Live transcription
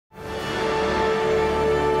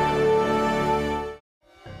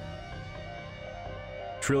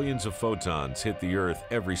Trillions of photons hit the Earth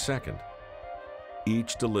every second,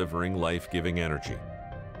 each delivering life-giving energy.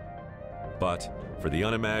 But for the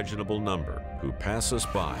unimaginable number who pass us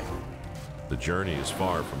by, the journey is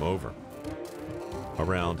far from over.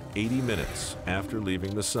 Around 80 minutes after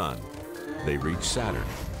leaving the Sun, they reach Saturn.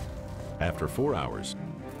 After 4 hours,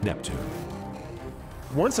 Neptune.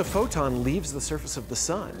 Once a photon leaves the surface of the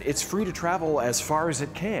Sun, it's free to travel as far as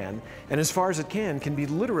it can, and as far as it can be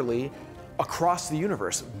literally across the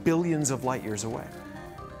universe, billions of light years away.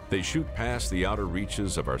 They shoot past the outer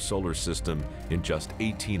reaches of our solar system in just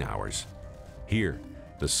 18 hours. Here,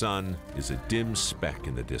 the Sun is a dim speck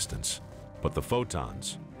in the distance, but the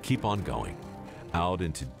photons keep on going, out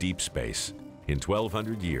into deep space. In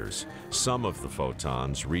 1,200 years, some of the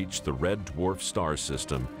photons reach the red dwarf star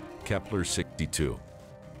system, Kepler-62,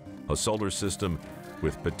 a solar system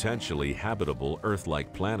with potentially habitable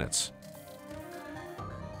Earth-like planets.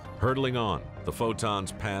 Hurtling on, the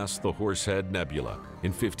photons pass the Horsehead Nebula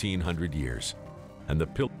in 1,500 years, and the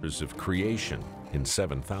Pillars of Creation in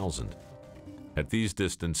 7,000. At these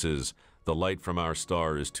distances, the light from our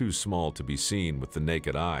star is too small to be seen with the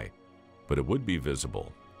naked eye, but it would be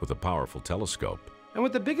visible with a powerful telescope. And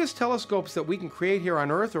with the biggest telescopes that we can create here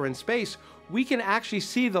on Earth or in space, we can actually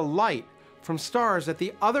see the light from stars at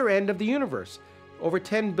the other end of the universe, over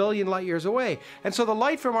 10 billion light years away. And so the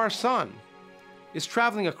light from our Sun is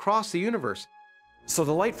traveling across the universe. So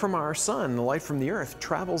the light from our Sun, the light from the Earth,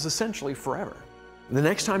 travels essentially forever. The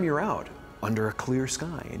next time you're out under a clear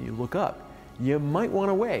sky and you look up, you might want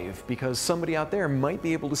to wave because somebody out there might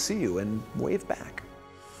be able to see you and wave back.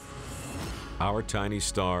 Our tiny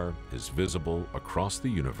star is visible across the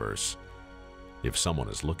universe if someone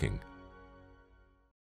is looking.